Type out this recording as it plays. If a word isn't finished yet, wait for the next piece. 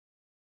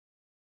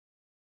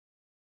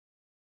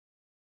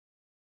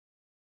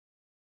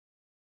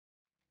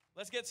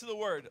Let's get to the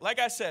word. Like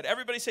I said,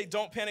 everybody say,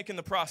 don't panic in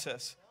the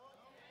process.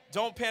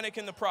 Don't panic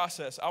in the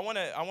process. I want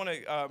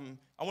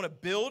to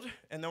build,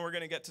 and then we're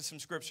going to get to some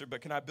scripture.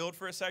 But can I build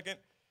for a second?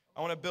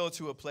 I want to build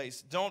to a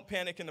place. Don't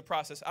panic in the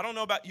process. I don't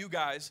know about you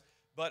guys,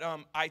 but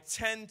I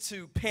tend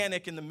to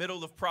panic in the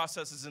middle of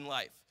processes in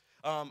life.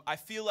 I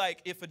feel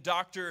like if a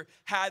doctor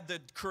had the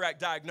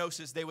correct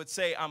diagnosis, they would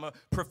say I'm a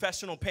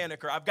professional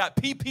panicker. I've got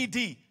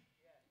PPD,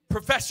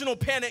 professional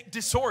panic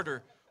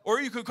disorder. Or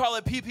you could call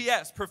it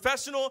PPS,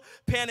 professional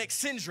panic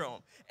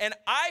syndrome. And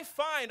I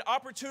find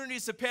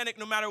opportunities to panic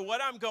no matter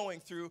what I'm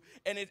going through,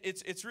 and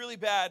it's really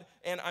bad,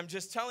 and I'm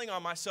just telling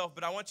on myself,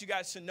 but I want you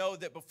guys to know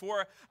that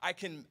before I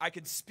can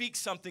speak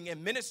something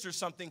and minister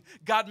something,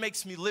 God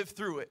makes me live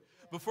through it.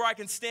 Before I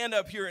can stand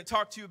up here and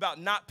talk to you about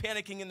not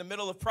panicking in the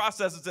middle of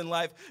processes in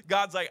life,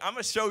 God's like, I'm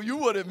going to show you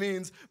what it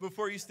means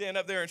before you stand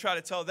up there and try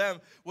to tell them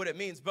what it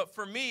means. But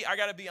for me, I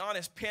got to be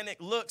honest,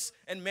 panic looks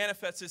and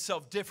manifests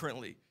itself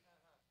differently.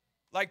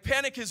 Like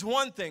panic is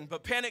one thing,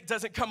 but panic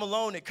doesn't come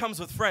alone. It comes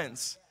with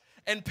friends.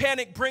 And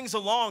panic brings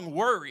along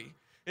worry.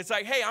 It's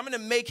like, hey, I'm going to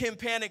make him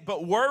panic,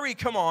 but worry,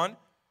 come on.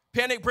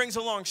 Panic brings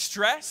along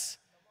stress.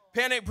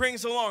 Panic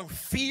brings along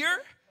fear.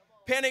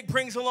 Panic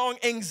brings along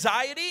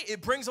anxiety.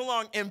 It brings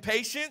along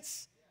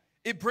impatience.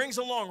 It brings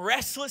along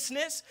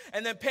restlessness.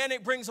 And then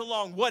panic brings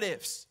along what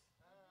ifs.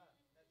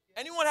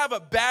 Anyone have a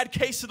bad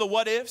case of the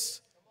what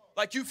ifs?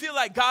 Like you feel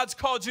like God's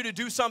called you to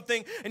do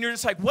something and you're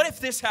just like, what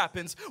if this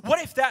happens?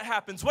 What if that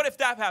happens? What if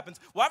that happens?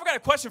 Well, I've got a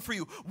question for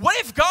you. What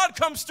if God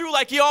comes through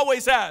like he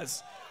always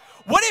has?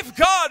 What if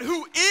God,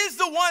 who is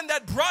the one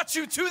that brought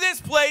you to this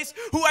place,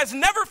 who has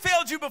never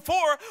failed you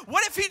before,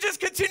 what if he just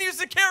continues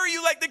to carry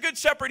you like the good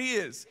shepherd he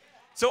is?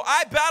 So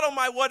I battle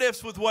my what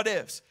ifs with what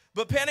ifs.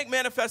 But panic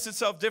manifests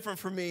itself different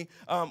for me.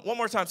 One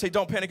more time, say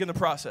don't panic in the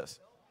process.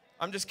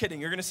 I'm just kidding.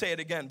 You're going to say it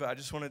again, but I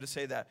just wanted to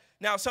say that.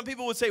 Now, some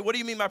people would say, what do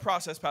you mean by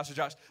process, Pastor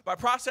Josh? By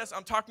process,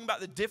 I'm talking about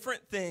the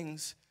different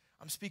things.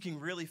 I'm speaking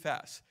really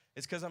fast.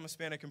 It's because I'm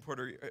Hispanic and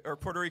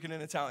Puerto Rican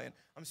and Italian.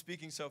 I'm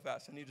speaking so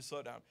fast. I need to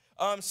slow down.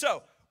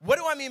 So what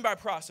do I mean by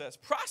process?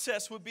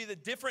 Process would be the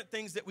different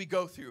things that we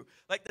go through,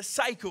 like the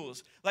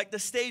cycles, like the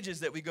stages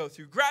that we go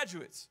through.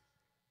 Graduates,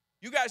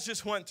 you guys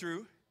just went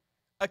through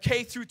a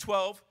K through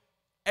 12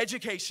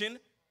 education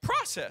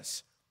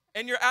process,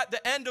 and you're at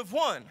the end of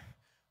one.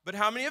 But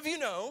how many of you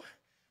know,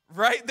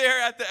 right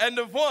there at the end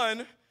of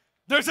one,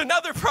 there's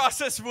another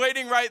process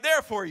waiting right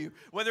there for you,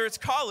 whether it's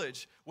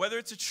college, whether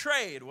it's a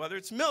trade, whether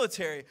it's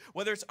military,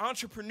 whether it's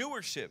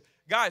entrepreneurship.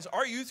 Guys,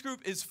 our youth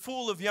group is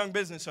full of young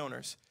business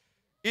owners.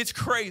 It's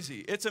crazy.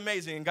 It's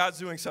amazing, and God's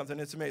doing something.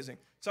 It's amazing.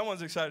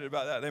 Someone's excited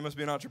about that. They must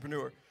be an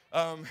entrepreneur.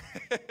 But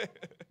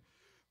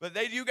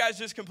you guys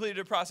just completed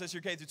a process,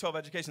 your K through 12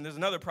 education. There's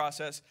another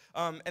process.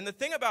 And the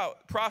thing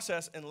about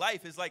process in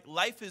life is like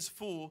life is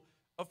full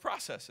of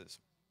processes.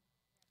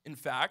 In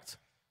fact,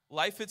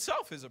 life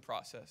itself is a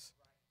process.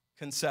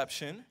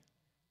 Conception,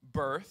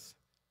 birth,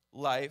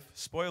 life,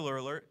 spoiler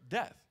alert,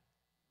 death.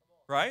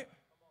 Right?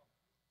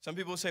 Some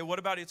people say, what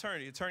about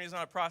eternity? Eternity is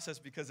not a process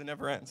because it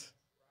never ends.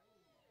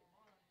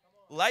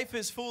 Life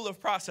is full of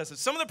processes.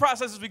 Some of the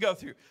processes we go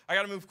through, I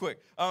got to move quick.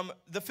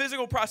 The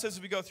physical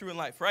processes we go through in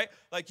life, right?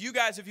 Like you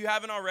guys, if you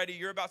haven't already,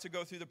 you're about to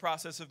go through the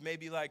process of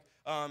maybe like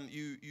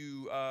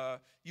you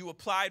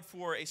applied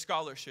for a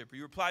scholarship or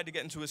you applied to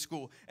get into a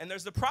school. And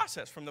there's the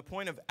process from the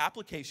point of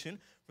application,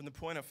 from the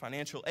point of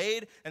financial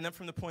aid, and then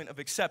from the point of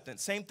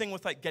acceptance. Same thing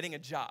with like getting a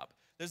job.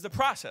 There's the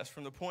process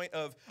from the point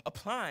of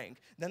applying,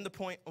 then the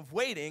point of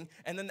waiting,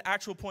 and then the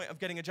actual point of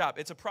getting a job.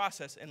 It's a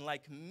process. And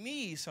like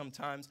me,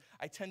 sometimes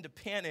I tend to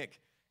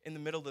panic in the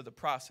middle of the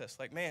process.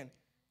 Like, man,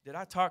 did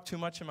I talk too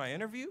much in my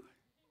interview?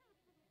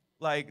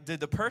 Like,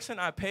 did the person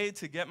I paid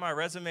to get my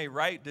resume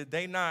right, did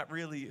they not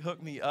really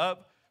hook me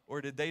up?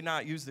 Or did they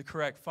not use the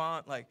correct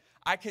font? Like,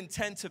 I can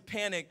tend to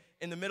panic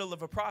in the middle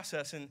of a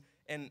process.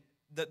 And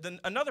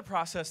another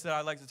process that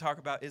I like to talk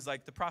about is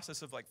like the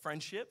process of like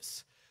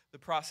friendships, the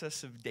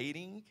process of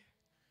dating,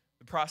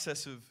 the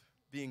process of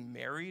being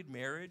married,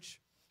 marriage.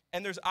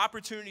 And there's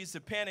opportunities to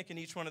panic in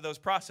each one of those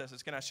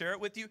processes. Can I share it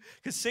with you?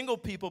 Because single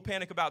people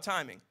panic about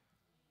timing.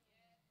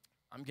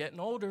 I'm getting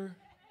older.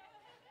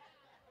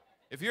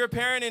 If you're a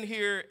parent in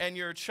here and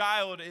your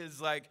child is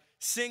like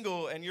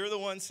single and you're the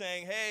one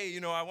saying, hey,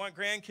 you know, I want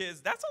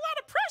grandkids, that's a lot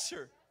of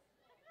pressure.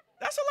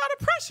 That's a lot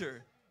of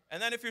pressure.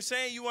 And then if you're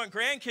saying you want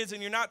grandkids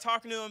and you're not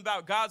talking to them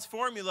about God's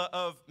formula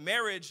of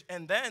marriage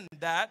and then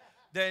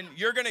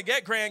you're going to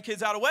get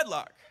grandkids out of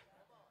wedlock.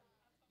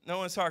 No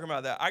one's talking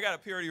about that. I got a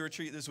purity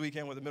retreat this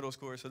weekend with a middle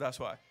schooler, so that's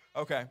why.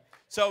 Okay.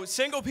 So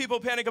single people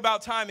panic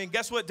about timing.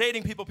 Guess what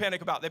dating people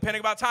panic about? They panic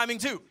about timing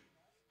too.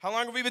 How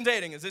long have we been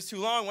dating? Is this too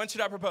long? When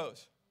should I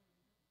propose?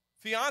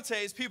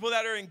 Fiancés, people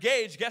that are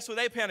engaged, guess what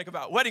they panic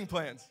about? Wedding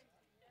plans.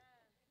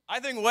 I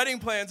think wedding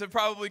plans have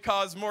probably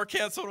caused more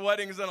canceled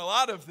weddings than a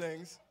lot of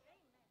things.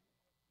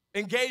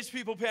 Engaged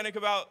people panic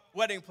about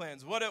wedding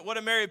plans. What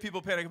do married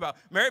people panic about?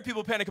 Married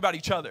people panic about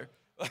each other.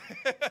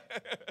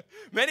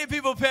 Many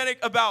people panic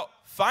about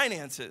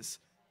finances.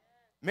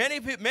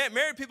 Married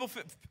people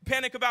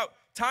panic about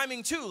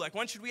timing too. Like,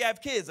 when should we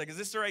have kids? Like, is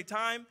this the right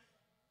time?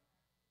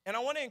 And I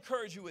want to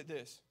encourage you with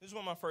this. This is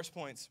one of my first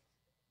points.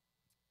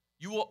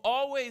 You will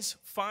always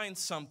find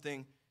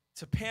something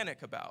to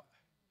panic about.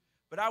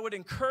 But I would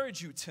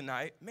encourage you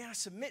tonight, may I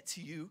submit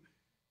to you,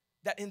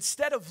 that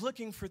instead of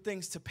looking for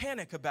things to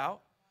panic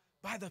about,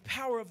 by the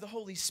power of the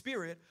Holy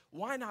Spirit,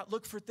 why not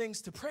look for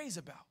things to praise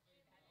about?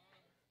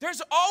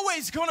 There's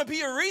always going to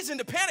be a reason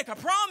to panic, I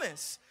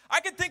promise. I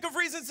can think of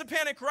reasons to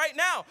panic right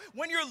now.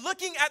 When you're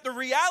looking at the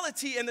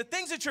reality and the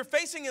things that you're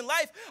facing in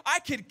life, I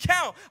could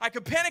count. I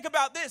could panic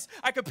about this.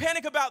 I could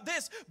panic about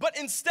this. But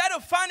instead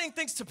of finding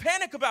things to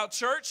panic about,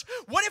 church,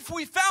 what if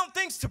we found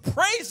things to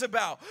praise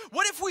about?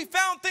 What if we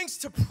found things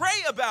to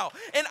pray about?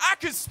 And I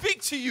could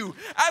speak to you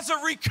as a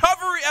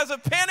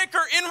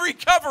panicker in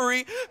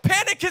recovery.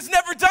 Panic has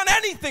never done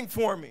anything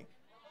for me.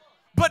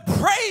 But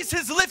praise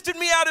has lifted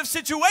me out of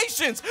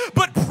situations.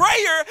 But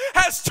prayer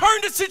has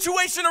turned a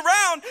situation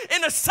around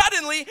in a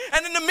suddenly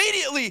and an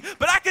immediately.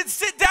 But I can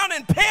sit down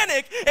and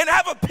panic and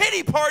have a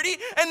pity party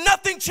and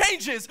nothing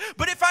changes.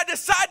 But if I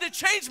decide to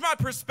change my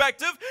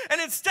perspective and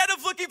instead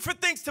of looking for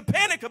things to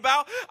panic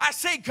about, I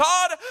say,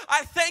 God,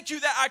 I thank you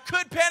that I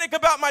could panic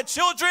about my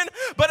children,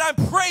 but I'm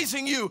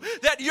praising you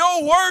that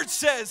your word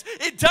says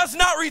it does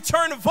not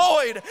return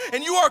void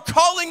and you are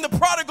calling the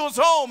prodigals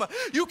home.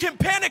 You can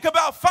panic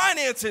about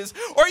finances.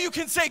 Or you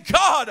can say,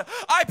 God,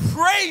 I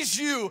praise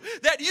you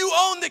that you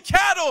own the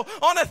cattle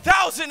on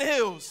 1,000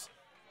 hills.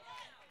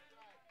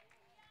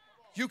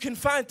 You can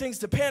find things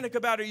to panic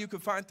about, or you can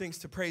find things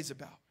to praise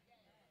about.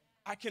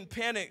 I can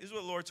panic. This is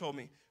what the Lord told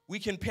me. We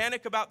can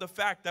panic about the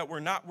fact that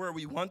we're not where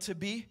we want to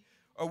be,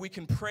 or we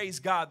can praise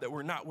God that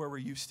we're not where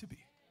we used to be.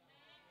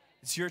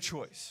 It's your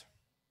choice.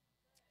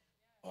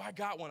 Oh, I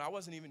got one. I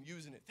wasn't even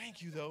using it.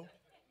 Thank you, though.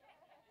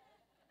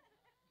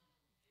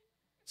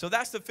 So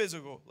that's the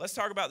physical. Let's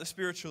talk about the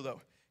spiritual,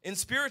 though. In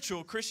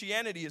spiritual,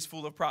 Christianity is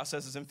full of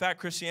processes. In fact,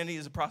 Christianity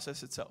is a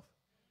process itself.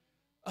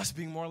 Us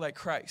being more like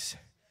Christ.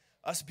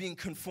 Us being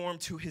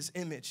conformed to his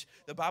image.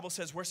 The Bible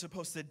says we're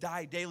supposed to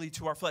die daily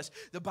to our flesh.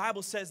 The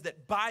Bible says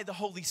that by the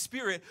Holy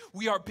Spirit,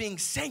 we are being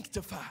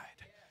sanctified.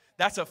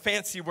 That's a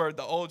fancy word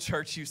the old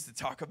church used to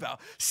talk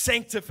about.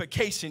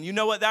 Sanctification. You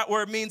know what that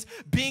word means?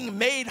 Being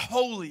made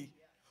holy.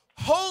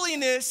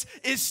 Holiness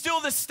is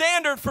still the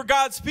standard for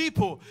God's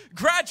people.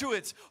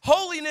 Graduates,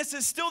 holiness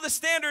is still the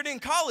standard in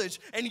college.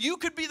 And you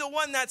could be the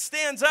one that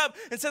stands up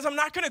and says, I'm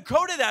not going to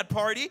go to that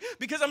party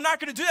because I'm not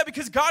going to do that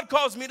because God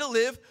calls me to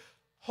live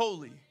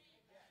holy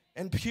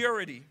and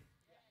purity.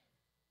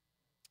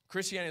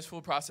 Christianity is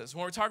full process.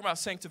 When we're talking about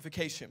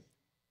sanctification,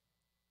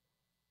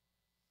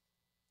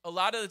 a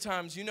lot of the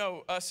times, you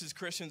know, us as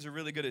Christians are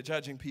really good at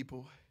judging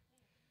people.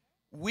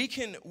 We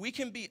can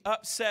be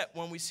upset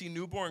when we see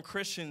newborn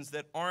Christians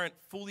that aren't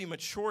fully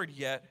matured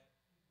yet,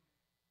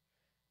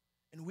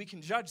 and we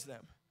can judge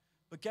them.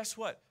 But guess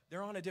what?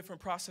 They're on a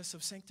different process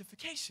of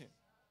sanctification.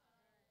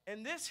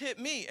 And this hit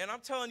me, and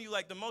I'm telling you,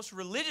 like, the most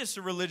religious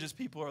of religious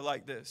people are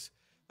like this.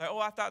 Like, oh,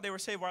 I thought they were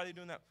saved. Why are they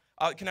doing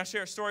that? Can I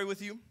share a story with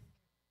you?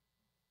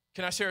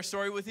 Can I share a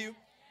story with you?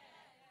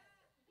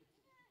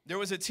 There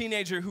was a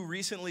teenager who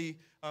recently,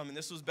 and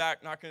this was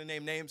back, not going to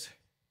name names.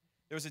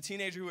 There was a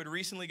teenager who had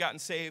recently gotten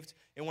saved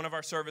in one of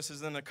our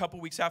services. And then a couple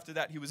weeks after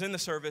that, he was in the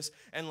service.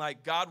 And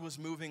like God was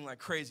moving like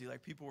crazy.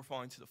 Like people were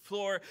falling to the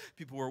floor.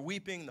 People were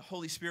weeping. The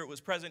Holy Spirit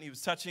was present. He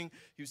was touching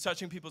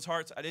people's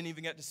hearts. I didn't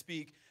even get to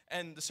speak.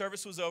 And the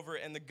service was over.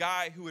 And the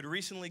guy who had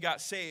recently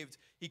got saved,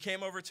 he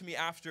came over to me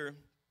after.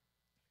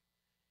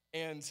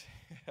 And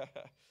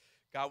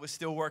God was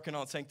still working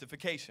on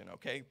sanctification,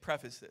 okay?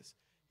 Preface this.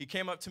 He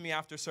came up to me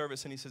after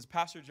service and he says,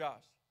 Pastor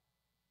Josh,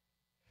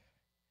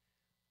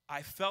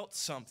 I felt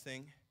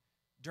something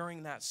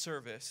during that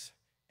service,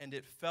 and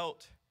it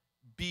felt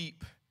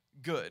beep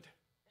good.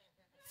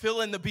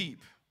 Fill in the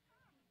beep.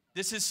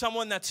 This is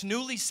someone that's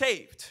newly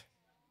saved.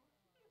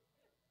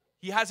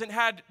 He hasn't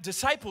had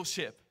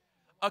discipleship.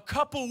 A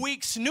couple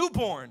weeks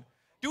newborn.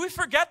 Do we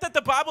forget that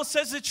the Bible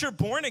says that you're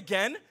born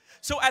again?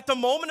 So at the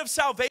moment of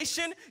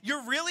salvation,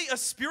 you're really a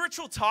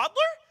spiritual toddler?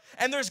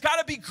 And there's got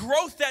to be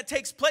growth that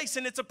takes place,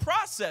 and it's a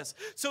process.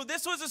 So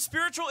this was a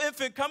spiritual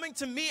infant coming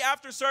to me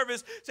after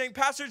service saying,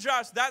 Pastor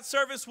Josh, that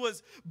service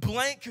was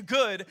blank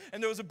good,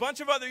 and there was a bunch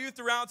of other youth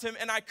around him,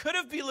 and I could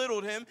have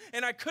belittled him,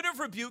 and I could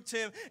have rebuked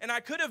him, and I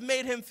could have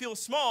made him feel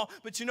small,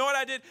 but you know what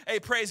I did? Hey,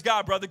 praise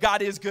God, brother.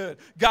 God is good.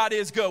 God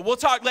is good. We'll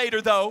talk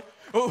later, though.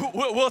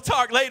 We'll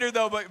talk later,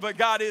 though, but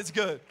God is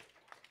good.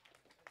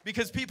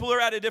 Because people are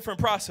at a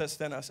different process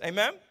than us.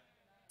 Amen?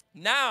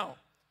 Now,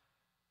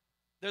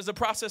 there's a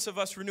process of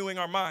us renewing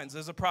our minds.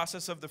 There's a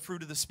process of the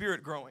fruit of the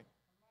Spirit growing.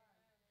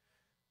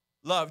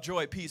 Love,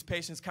 joy, peace,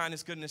 patience,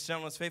 kindness, goodness,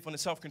 gentleness,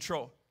 faithfulness,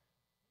 self-control.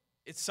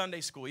 It's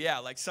Sunday school. Yeah,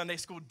 like Sunday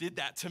school did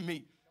that to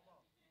me.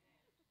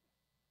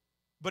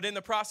 But in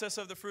the process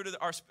of the fruit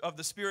of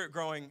the Spirit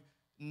growing,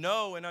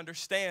 know and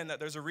understand that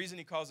there's a reason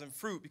he calls them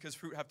fruit, because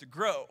fruit have to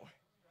grow.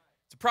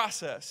 It's a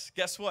process.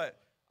 Guess what?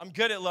 I'm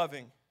good at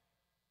loving.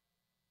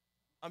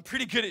 I'm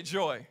pretty good at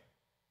joy.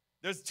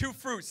 There's two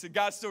fruits that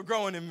God's still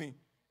growing in me.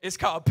 It's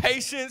called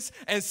patience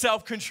and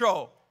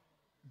self-control.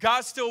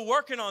 God's still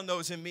working on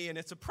those in me, and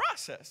it's a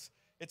process.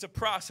 It's a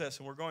process,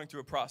 and we're going through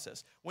a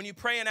process. When you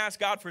pray and ask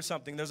God for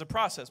something, there's a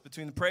process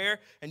between the prayer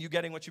and you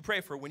getting what you pray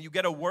for. When you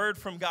get a word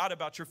from God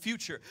about your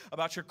future,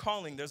 about your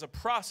calling, there's a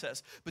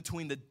process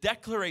between the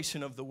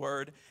declaration of the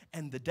word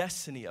and the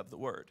destiny of the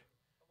word.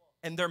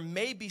 And there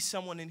may be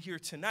someone in here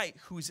tonight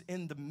who's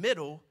in the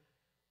middle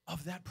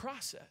of that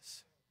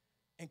process.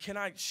 And can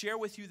I share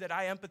with you that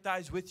I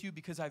empathize with you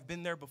because I've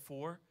been there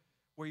before,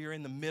 where you're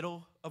in the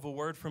middle of a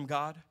word from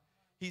God?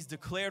 He's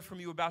declared from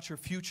you about your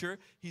future.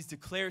 He's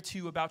declared to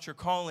you about your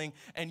calling,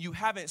 and you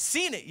haven't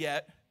seen it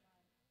yet.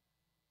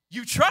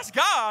 You trust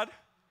God,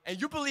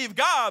 and you believe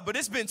God, but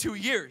it's been 2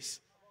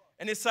 years.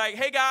 And it's like,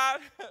 hey,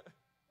 God,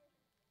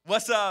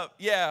 what's up?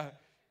 Yeah,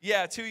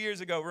 2 years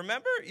ago.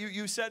 Remember,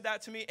 you said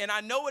that to me? And I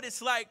know what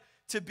it's like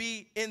to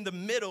be in the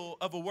middle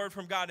of a word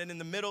from God and in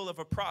the middle of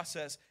a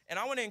process. And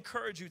I want to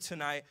encourage you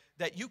tonight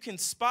that you can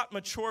spot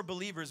mature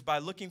believers by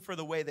looking for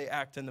the way they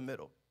act in the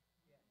middle.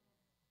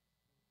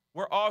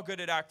 We're all good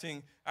at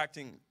acting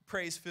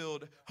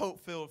praise-filled,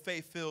 hope-filled,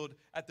 faith-filled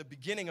at the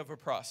beginning of a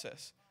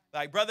process.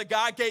 Like, brother,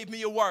 God gave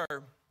me a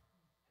word.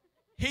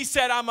 He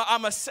said,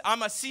 I'm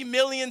a see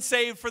million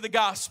saved for the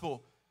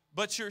gospel.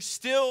 But you're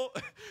still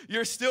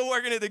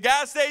working at the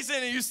gas station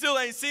and you still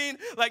ain't seen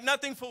like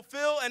nothing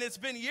fulfilled, and it's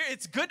been years.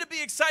 It's good to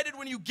be excited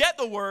when you get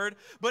the word,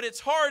 but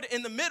it's hard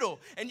in the middle.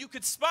 And you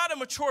could spot a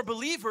mature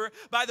believer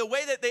by the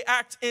way that they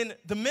act in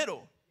the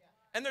middle.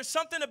 And there's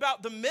something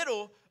about the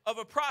middle of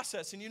a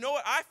process. And you know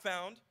what I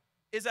found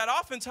is that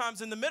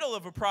oftentimes in the middle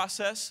of a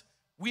process,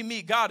 we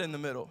meet God in the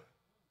middle.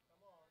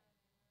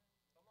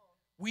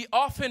 We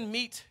often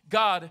meet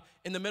God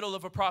in the middle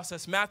of a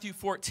process. Matthew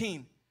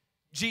 14,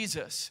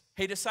 Jesus,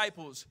 hey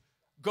disciples,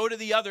 go to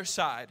the other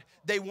side.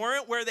 They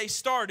weren't where they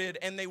started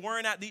and they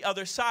weren't at the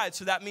other side.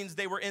 So that means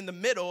they were in the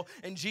middle,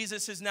 and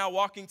Jesus is now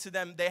walking to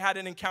them. They had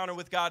an encounter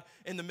with God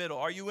in the middle.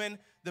 Are you in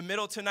the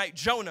middle tonight?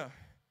 Jonah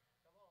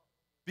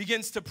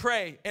begins to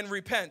pray and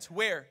repent.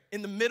 Where?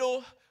 In the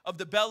middle of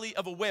the belly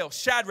of a whale.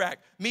 Shadrach,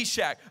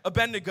 Meshach,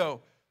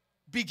 Abednego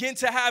begin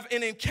to have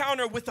an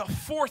encounter with a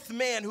fourth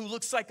man who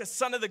looks like a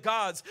son of the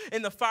gods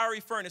in the fiery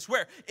furnace.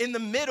 Where? In the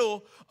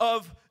middle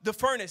of the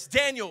furnace.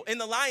 Daniel in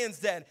the lion's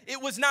den.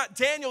 It was not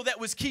Daniel that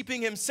was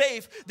keeping him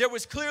safe. There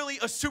was clearly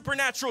a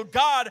supernatural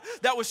God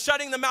that was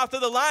shutting the mouth of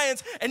the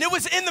lions, and it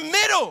was in the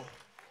middle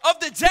of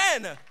the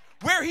den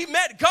where he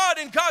met God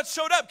and God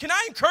showed up. Can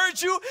I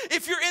encourage you,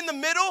 if you're in the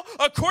middle,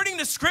 according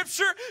to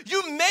Scripture,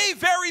 you may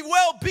very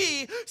well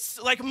be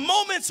like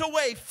moments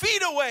away,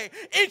 feet away,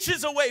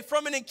 inches away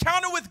from an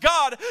encounter with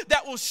God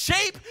that will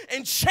shape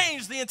and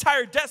change the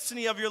entire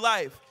destiny of your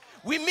life.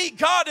 We meet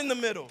God in the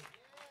middle.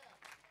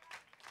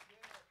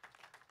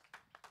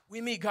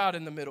 We meet God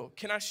in the middle.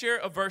 Can I share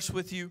a verse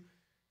with you?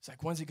 It's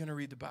like, when's he going to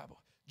read the Bible?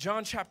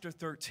 John chapter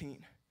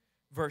 13,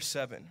 verse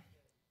 7.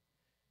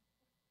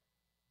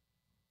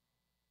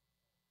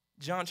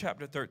 John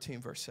chapter 13,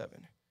 verse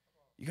 7.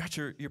 You got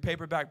your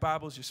paperback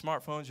Bibles, your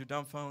smartphones, your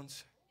dumb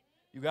phones.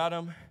 You got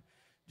them?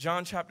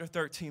 John chapter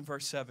 13,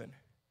 verse 7.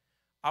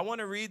 I want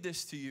to read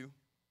this to you,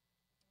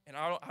 and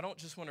I don't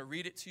just want to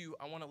read it to you.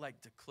 I want to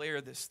like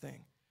declare this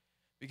thing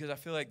because I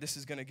feel like this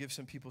is going to give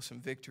some people some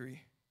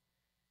victory.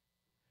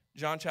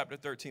 John chapter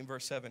 13,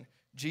 verse 7.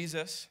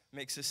 Jesus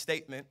makes a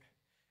statement.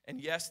 And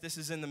yes, this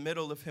is in the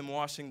middle of him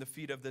washing the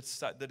feet of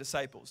the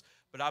disciples.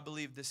 But I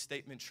believe this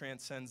statement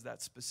transcends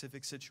that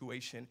specific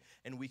situation,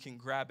 and we can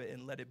grab it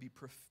and let it be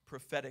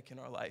prophetic in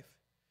our life.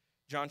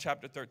 John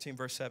chapter 13,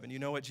 verse 7. You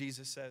know what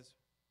Jesus says?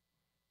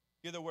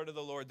 Hear the word of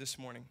the Lord this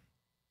morning,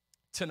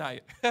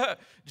 tonight.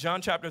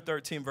 John chapter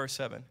 13, verse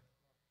 7.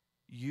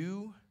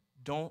 You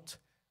don't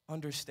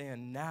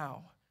understand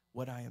now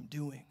what I am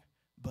doing,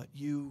 but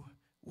you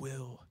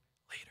will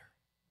later.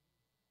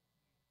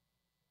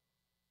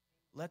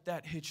 Let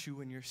that hit you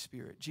in your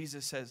spirit.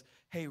 Jesus says,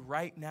 hey,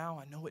 right now,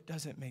 I know it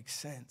doesn't make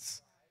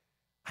sense.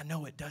 I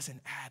know it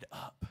doesn't add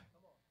up.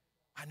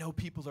 I know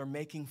people are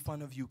making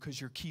fun of you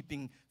because you're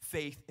keeping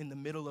faith in the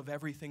middle of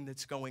everything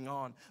that's going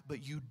on,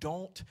 but you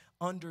don't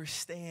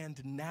understand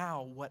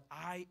now what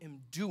I am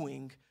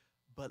doing,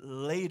 but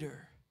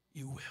later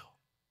you will.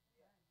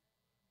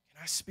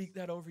 Can I speak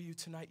that over you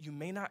tonight? You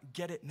may not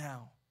get it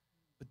now,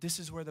 but this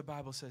is where the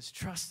Bible says,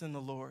 trust in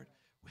the Lord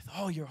with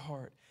all your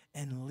heart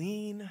and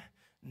lean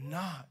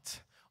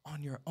not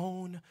on your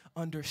own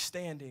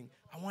understanding.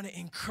 I want to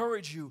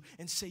encourage you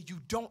and say you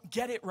don't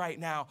get it right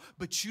now,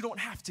 but you don't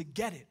have to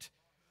get it.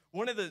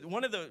 One of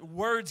the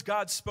words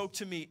God spoke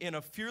to me in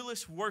a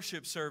fearless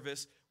worship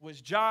service was,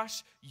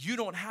 Josh, you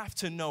don't have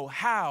to know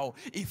how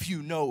if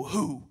you know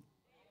who.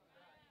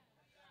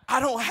 I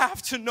don't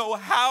have to know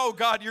how,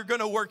 God, you're going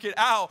to work it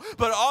out,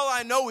 but all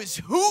I know is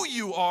who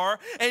you are,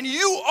 and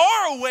you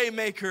are a way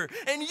maker,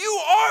 and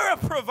you are a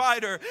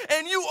provider,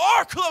 and you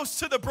are close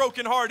to the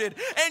brokenhearted,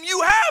 and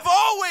you have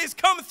always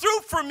come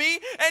through for me,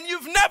 and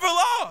you've never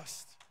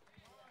lost.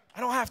 I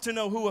don't have to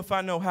know who if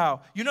I know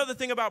how. You know the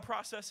thing about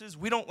processes?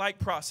 We don't like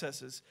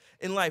processes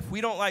in life.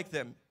 We don't like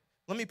them.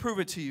 Let me prove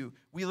it to you.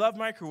 We love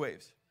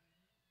microwaves.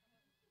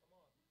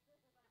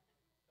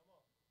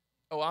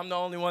 Oh, I'm the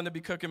only one to be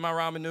cooking my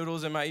ramen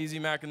noodles and my Easy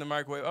Mac in the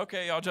microwave.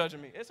 Okay, y'all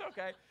judging me. It's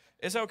okay.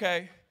 It's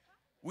okay.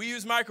 We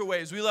use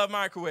microwaves. We love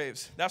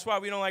microwaves. That's why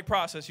we don't like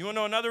process. You want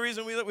to know another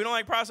reason we don't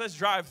like process?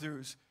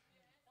 Drive-thrus.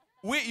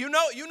 You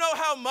know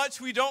how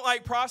much we don't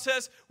like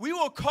process? We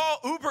will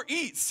call Uber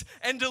Eats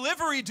and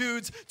delivery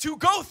dudes to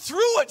go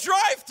through a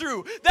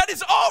drive-thru that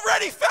is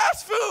already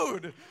fast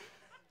food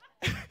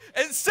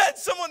and send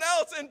someone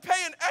else and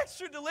pay an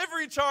extra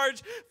delivery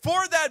charge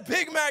for that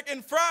Big Mac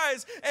and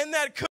fries and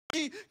that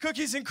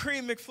cookies and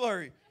cream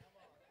McFlurry.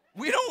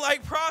 We don't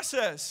like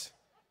process.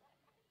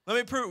 Let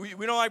me prove,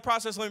 we don't like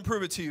process, let me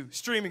prove it to you.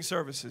 Streaming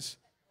services.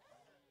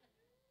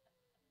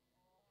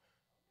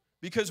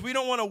 Because we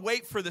don't want to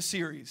wait for the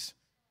series.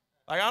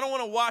 Like, I don't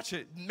want to watch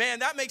it. Man,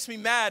 that makes me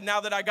mad now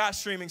that I got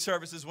streaming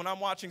services when I'm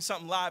watching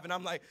something live and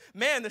I'm like,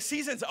 man, the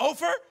season's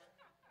over?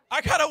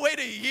 I got to wait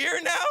a year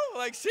now?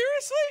 Like,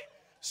 seriously?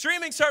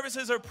 Streaming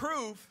services are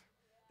proof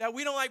that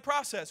we don't like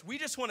process. We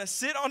just want to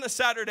sit on a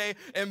Saturday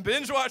and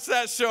binge watch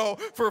that show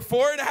for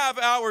 4.5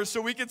 hours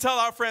so we can tell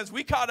our friends,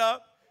 we caught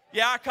up.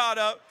 Yeah, I caught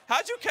up.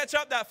 How'd you catch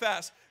up that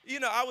fast? You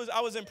know,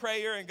 I was in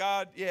prayer and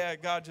God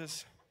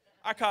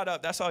I caught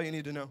up. That's all you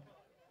need to know.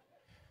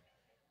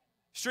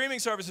 Streaming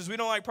services, we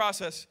don't like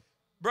process.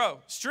 Bro,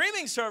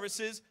 streaming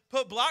services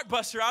put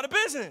Blockbuster out of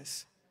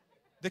business.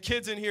 The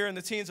kids in here and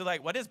the teens are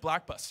like, what is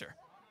Blockbuster?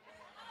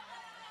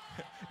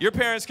 Your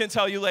parents can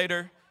tell you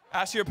later.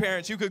 Ask your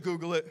parents. You could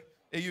Google it.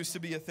 It used to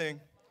be a thing.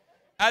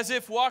 As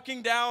if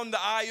walking down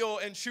the aisle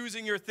and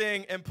choosing your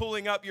thing and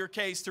pulling up your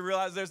case to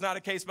realize there's not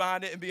a case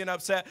behind it and being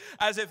upset,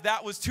 as if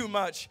that was too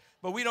much.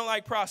 But we don't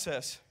like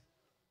process.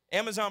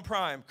 Amazon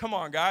Prime. Come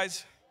on,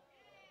 guys.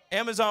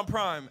 Amazon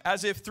Prime,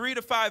 as if 3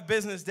 to 5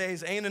 business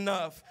days ain't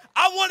enough.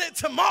 I want it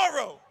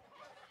tomorrow.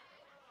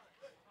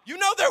 You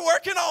know they're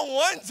working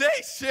on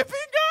 1-day shipping,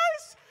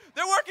 guys?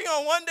 They're working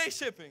on 1-day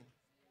shipping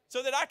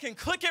so that I can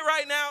click it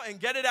right now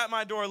and get it at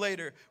my door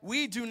later.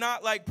 We do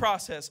not like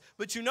process.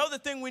 But you know the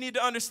thing we need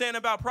to understand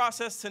about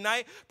process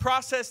tonight?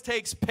 Process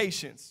takes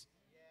patience.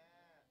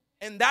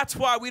 And that's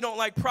why we don't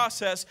like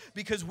process,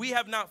 because we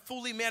have not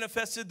fully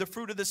manifested the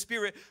fruit of the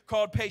Spirit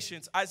called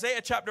patience.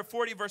 Isaiah chapter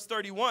 40, verse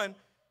 31.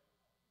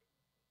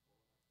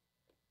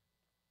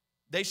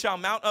 They shall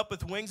mount up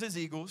with wings as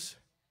eagles.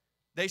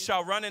 They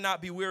shall run and not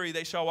be weary.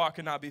 They shall walk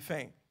and not be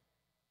faint.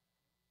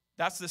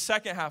 That's the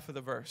second half of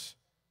the verse.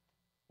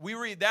 We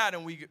read that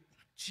and we go,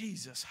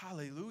 Jesus,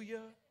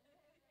 hallelujah.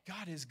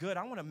 God is good.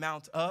 I want to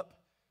mount up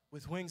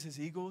with wings as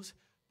eagles.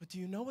 But do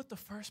you know what the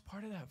first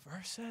part of that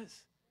verse says?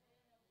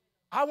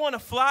 I want to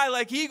fly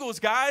like eagles,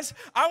 guys.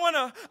 I want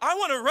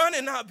to run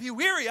and not be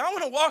weary. I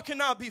want to walk and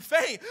not be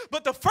faint.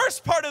 But the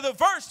first part of the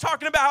verse,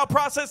 talking about how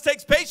process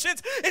takes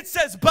patience, it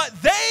says, but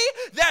they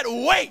that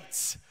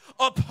wait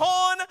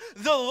upon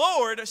the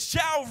Lord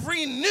shall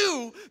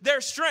renew their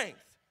strength.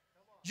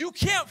 You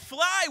can't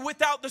fly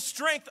without the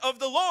strength of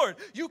the Lord.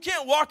 You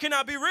can't walk and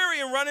not be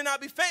weary and run and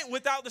not be faint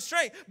without the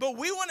strength. But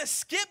we want to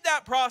skip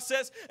that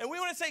process and we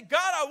want to say, God,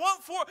 I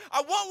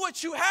want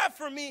what you have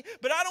for me,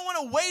 but I don't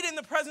want to wait in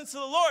the presence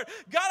of the Lord.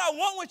 God, I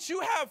want what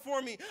you have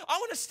for me. I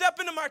want to step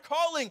into my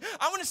calling.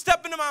 I want to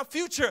step into my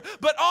future,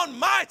 but on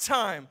my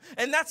time.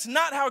 And that's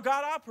not how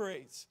God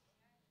operates.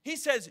 He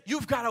says,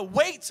 you've got to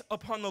wait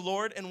upon the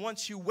Lord, and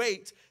once you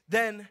wait,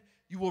 then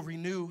you will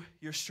renew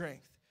your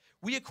strength.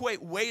 We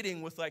equate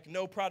waiting with like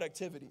no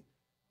productivity.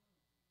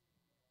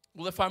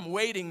 Well, if I'm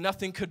waiting,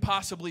 nothing could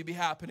possibly be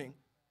happening.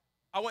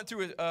 I went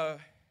through a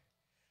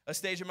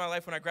stage in my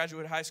life when I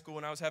graduated high school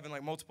and I was having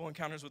like multiple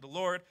encounters with the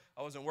Lord.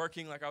 I wasn't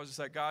working. Like I was just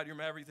like, God, you're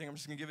my everything. I'm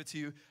just going to give it to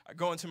you. I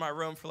go into my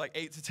room for like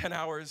 8 to 10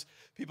 hours.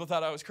 People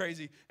thought I was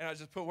crazy. And I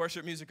just put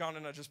worship music on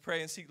and I just pray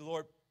and seek the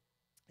Lord.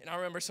 And I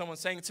remember someone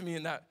saying to me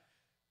in that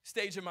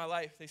stage of my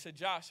life, they said,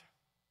 Josh,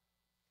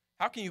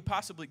 how can you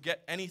possibly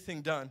get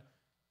anything done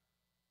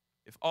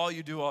if all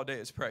you do all day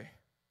is pray?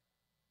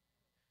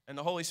 And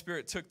the Holy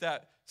Spirit took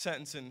that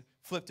sentence and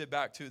flipped it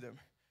back to them.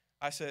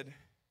 I said,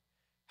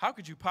 how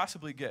could you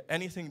possibly get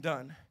anything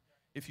done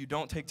if you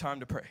don't take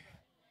time to pray?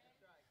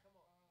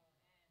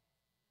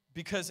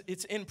 Because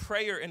it's in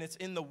prayer and it's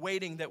in the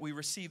waiting that we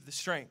receive the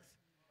strength.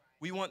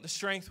 We want the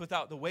strength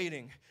without the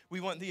waiting. We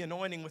want the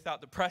anointing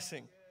without the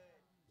pressing.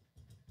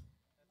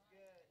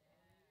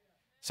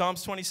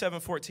 Psalms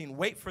 27:14,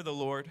 wait for the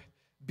Lord,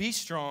 be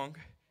strong,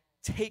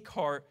 take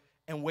heart,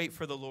 and wait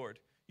for the Lord.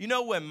 You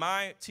know, when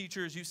my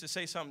teachers used to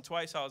say something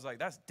twice, I was like,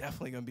 that's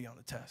definitely going to be on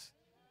the test.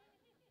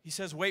 He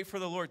says, wait for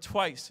the Lord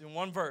twice in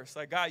one verse.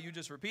 Like, God, you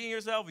just repeating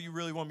yourself, or you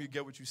really want me to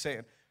get what you're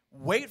saying?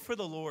 Wait for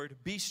the Lord,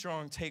 be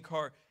strong, take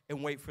heart,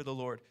 and wait for the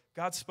Lord.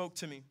 God spoke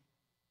to me.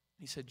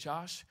 He said,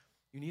 Josh,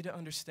 you need to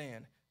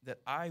understand that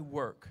I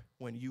work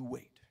when you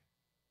wait.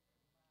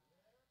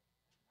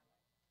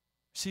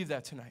 Receive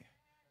that tonight.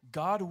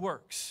 God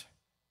works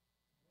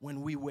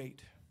when we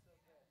wait.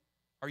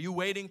 Are you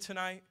waiting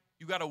tonight?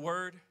 You got a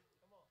word?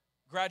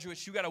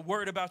 Graduates, you got a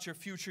word about your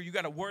future. You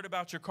got a word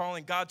about your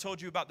calling. God told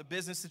you about the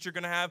business that you're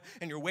going to have,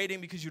 and you're waiting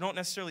because you don't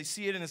necessarily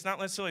see it, and it's not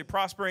necessarily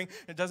prospering.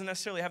 It doesn't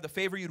necessarily have the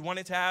favor you'd want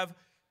it to have.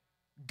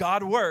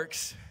 God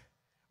works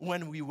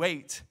when we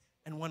wait.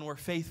 and when we're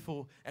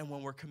faithful and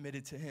when we're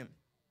committed to him.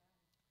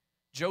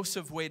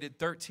 Joseph waited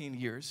 13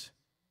 years.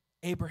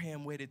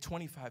 Abraham waited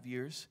 25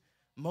 years.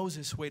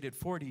 Moses waited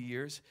 40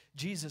 years.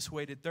 Jesus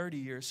waited 30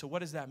 years. So what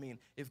does that mean?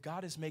 If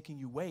God is making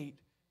you wait,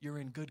 you're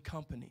in good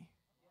company.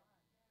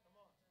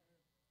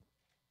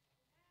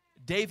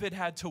 David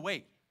had to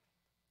wait.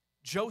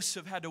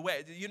 Joseph had to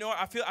wait. You know,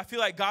 I feel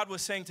like God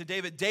was saying to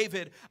David,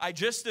 David,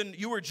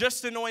 you were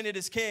just anointed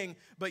as king,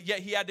 but yet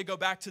he had to go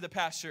back to the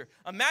pasture.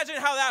 Imagine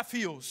how that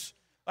feels.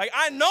 Like,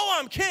 I know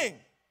I'm king.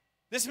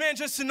 This man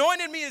just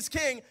anointed me as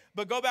king,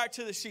 but go back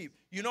to the sheep.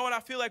 You know what I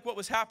feel like what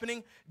was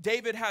happening?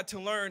 David had to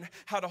learn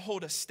how to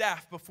hold a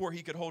staff before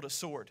he could hold a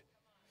sword.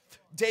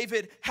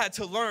 David had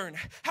to learn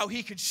how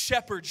he could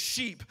shepherd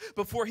sheep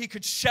before he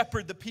could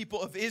shepherd the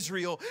people of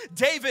Israel.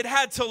 David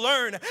had to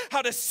learn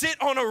how to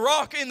sit on a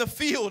rock in the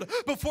field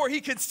before he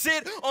could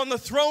sit on the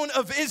throne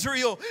of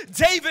Israel.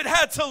 David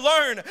had to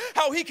learn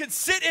how he could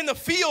sit in the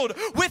field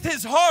with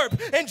his harp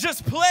and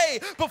just play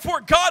before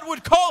God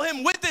would call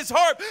him with his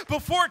harp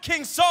before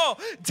King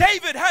Saul.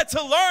 David had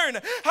to learn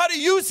how to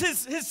use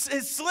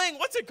his sling.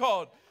 What's it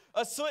called?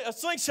 A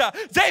slingshot.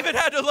 David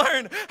had to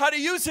learn how to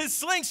use his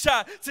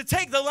slingshot to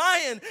take the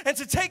lion and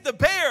to take the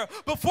bear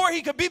before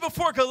he could be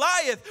before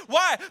Goliath.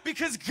 Why?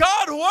 Because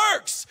God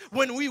works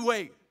when we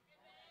wait.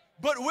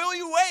 But will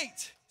you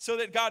wait so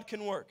that God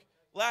can work?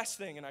 Last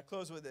thing, and I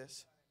close with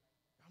this.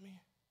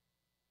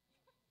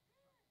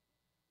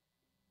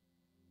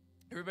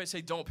 Everybody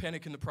say, don't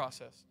panic in the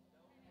process.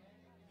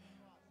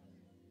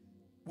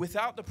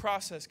 Without the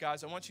process,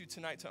 guys, I want you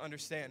tonight to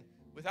understand,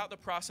 without the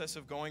process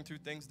of going through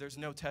things, there's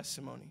no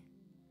testimony.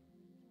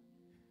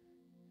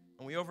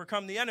 And we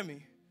overcome the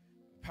enemy,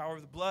 the power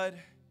of the blood,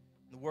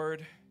 and the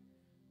word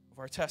of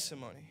our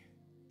testimony.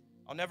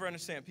 I'll never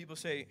understand. People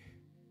say,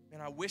 man,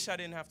 I wish I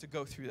didn't have to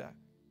go through that.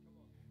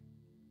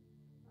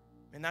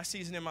 And that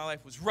season in my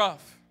life was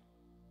rough.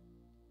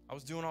 I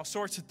was doing all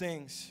sorts of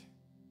things.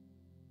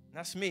 And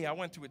that's me. I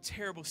went through a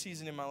terrible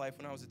season in my life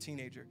when I was a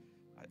teenager.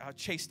 I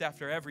chased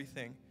after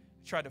everything.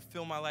 I tried to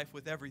fill my life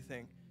with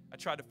everything. I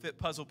tried to fit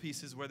puzzle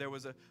pieces where there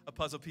was a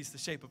puzzle piece the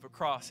shape of a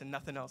cross and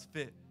nothing else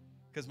fit,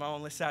 because my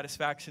only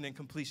satisfaction and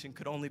completion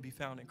could only be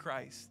found in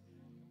Christ.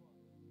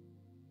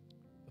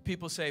 But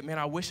people say, man,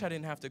 I wish I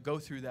didn't have to go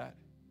through that.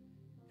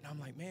 And I'm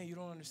like, man, you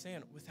don't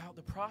understand. Without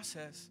the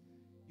process,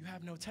 you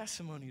have no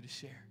testimony to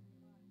share.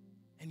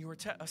 And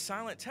a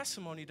silent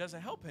testimony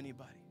doesn't help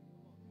anybody.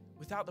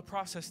 Without the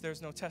process,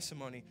 there's no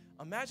testimony.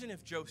 Imagine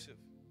if Joseph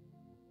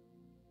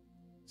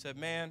said,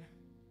 man,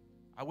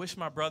 I wish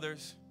my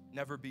brothers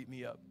never beat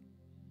me up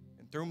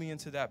and threw me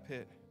into that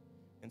pit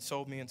and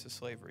sold me into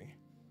slavery.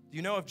 Do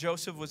you know if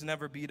Joseph was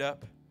never beat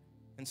up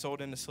and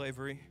sold into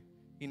slavery,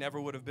 he never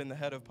would have been the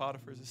head of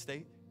Potiphar's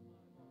estate?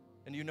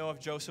 And you know if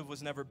Joseph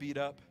was never beat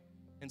up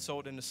and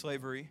sold into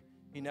slavery,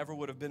 he never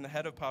would have been the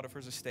head of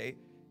Potiphar's estate.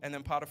 And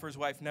then Potiphar's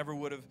wife never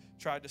would have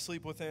tried to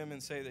sleep with him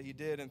and say that he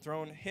did and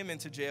thrown him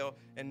into jail.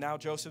 And now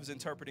Joseph's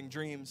interpreting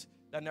dreams.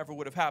 That never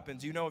would have happened.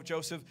 Do you know if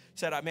Joseph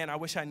said, man, I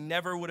wish I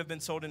never would have been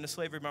sold into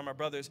slavery by my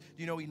brothers? Do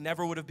you know he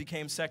never would have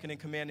became second in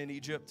command in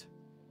Egypt?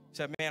 He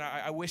said, man,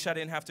 I wish I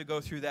didn't have to go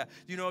through that.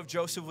 Do you know if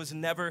Joseph was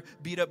never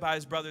beat up by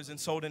his brothers and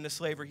sold into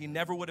slavery, he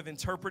never would have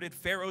interpreted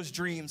Pharaoh's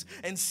dreams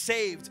and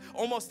saved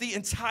almost the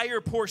entire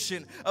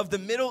portion of the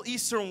Middle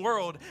Eastern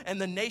world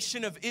and the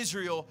nation of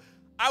Israel?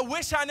 I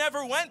wish I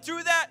never went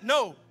through that.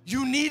 No,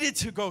 you needed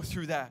to go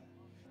through that.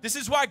 This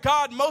is why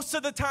God most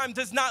of the time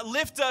does not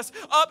lift us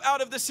up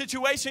out of the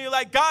situation. You're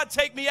like, God,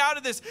 take me out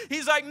of this.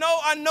 He's like, no,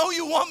 I know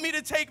you want me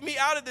to take me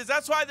out of this.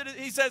 That's why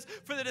he says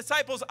for the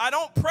disciples, I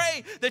don't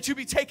pray that you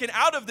be taken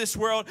out of this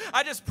world.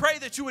 I just pray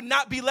that you would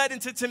not be led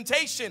into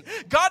temptation.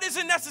 God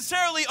isn't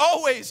necessarily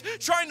always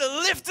trying to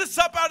lift us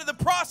up out of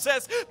the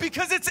process,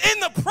 because it's in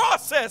the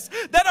process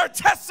that our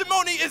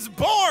testimony is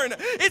born.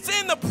 It's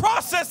in the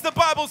process, the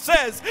Bible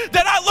says,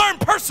 that I learn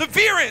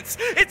perseverance.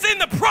 It's in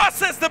the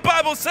process, the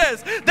Bible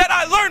says, that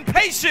I learn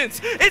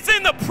patience. It's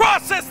in the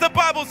process, the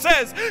Bible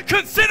says,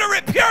 consider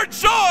it pure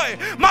joy,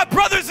 my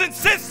brothers and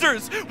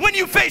sisters, when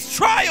you face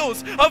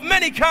trials of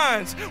many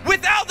kinds.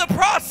 Without the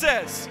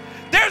process,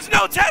 there's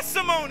no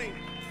testimony.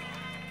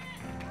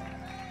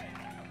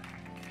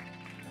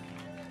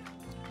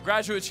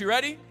 Graduates, you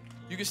ready?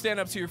 You can stand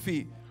up to your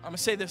feet. I'm going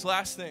to say this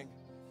last thing.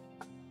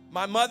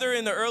 My mother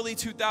in the early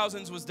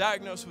 2000s was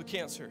diagnosed with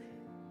cancer.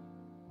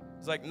 It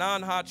was like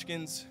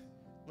non-Hodgkin's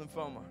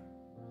lymphoma.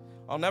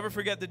 I'll never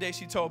forget the day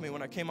she told me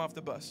when I came off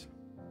the bus.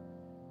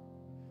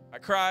 I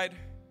cried,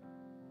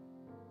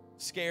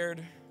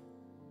 scared,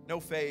 no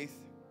faith.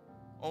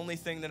 Only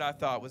thing that I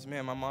thought was,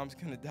 man, my mom's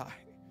going to die.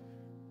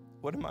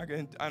 What am I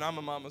going to do? And I'm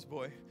a mama's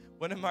boy.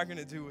 What am I going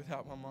to do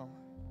without my mama?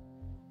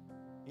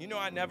 You know,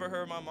 I never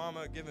heard my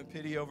mama giving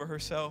pity over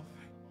herself.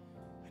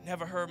 I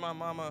never heard my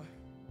mama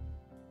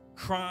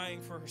crying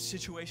for her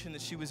situation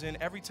that she was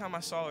in. Every time I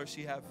saw her,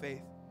 she had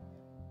faith.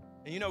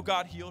 And you know,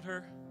 God healed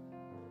her.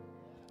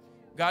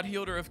 God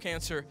healed her of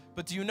cancer.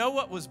 But do you know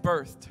what was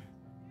birthed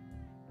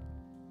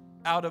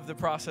out of the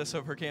process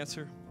of her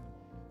cancer?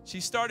 She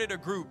started a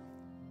group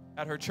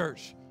at her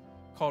church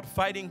called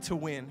Fighting to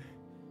Win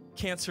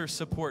cancer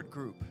support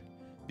group.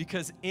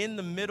 Because in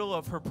the middle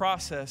of her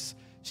process,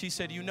 she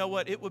said, you know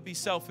what? It would be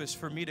selfish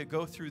for me to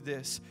go through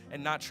this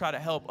and not try to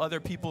help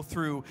other people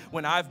through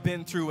when I've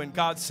been through and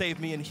God saved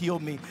me and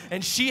healed me.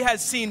 And she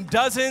has seen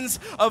dozens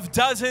of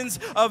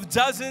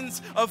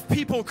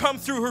people come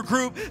through her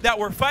group that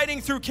were fighting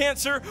through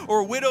cancer,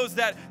 or widows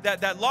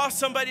that lost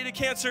somebody to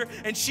cancer.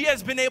 And she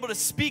has been able to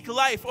speak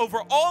life over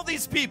all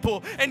these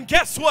people. And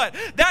guess what?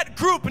 That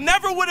group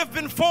never would have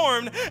been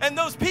formed, and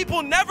those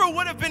people never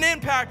would have been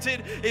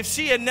impacted if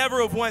she had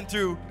never have went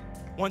through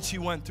what she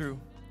went through.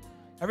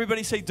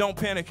 Everybody say, don't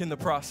panic in the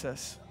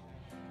process.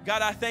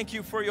 God, I thank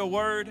you for your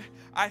word.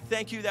 I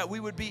thank you that we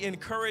would be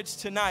encouraged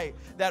tonight,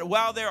 that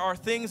while there are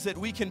things that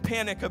we can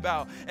panic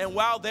about, and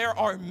while there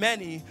are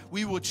many,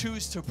 we will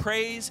choose to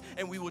praise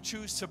and we will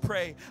choose to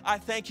pray. I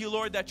thank you,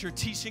 Lord, that you're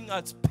teaching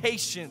us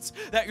patience,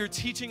 that you're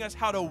teaching us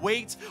how to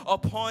wait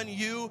upon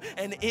you,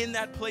 and in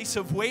that place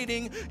of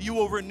waiting, you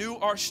will renew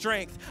our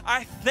strength.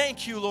 I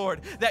thank you,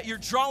 Lord, that you're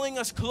drawing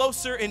us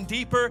closer and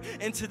deeper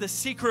into the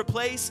secret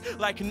place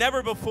like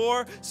never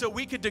before, so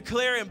we could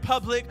declare in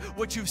public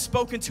what you've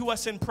spoken to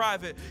us in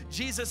private.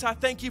 Jesus, I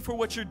thank you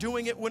for what you're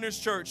doing at Winners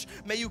Church.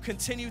 May you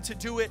continue to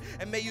do it,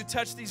 and may you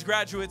touch these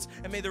graduates,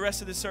 and may the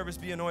rest of the service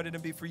be anointed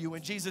and be for you.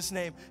 In Jesus'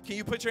 name, can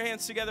you put your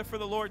hands together for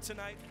the Lord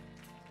tonight?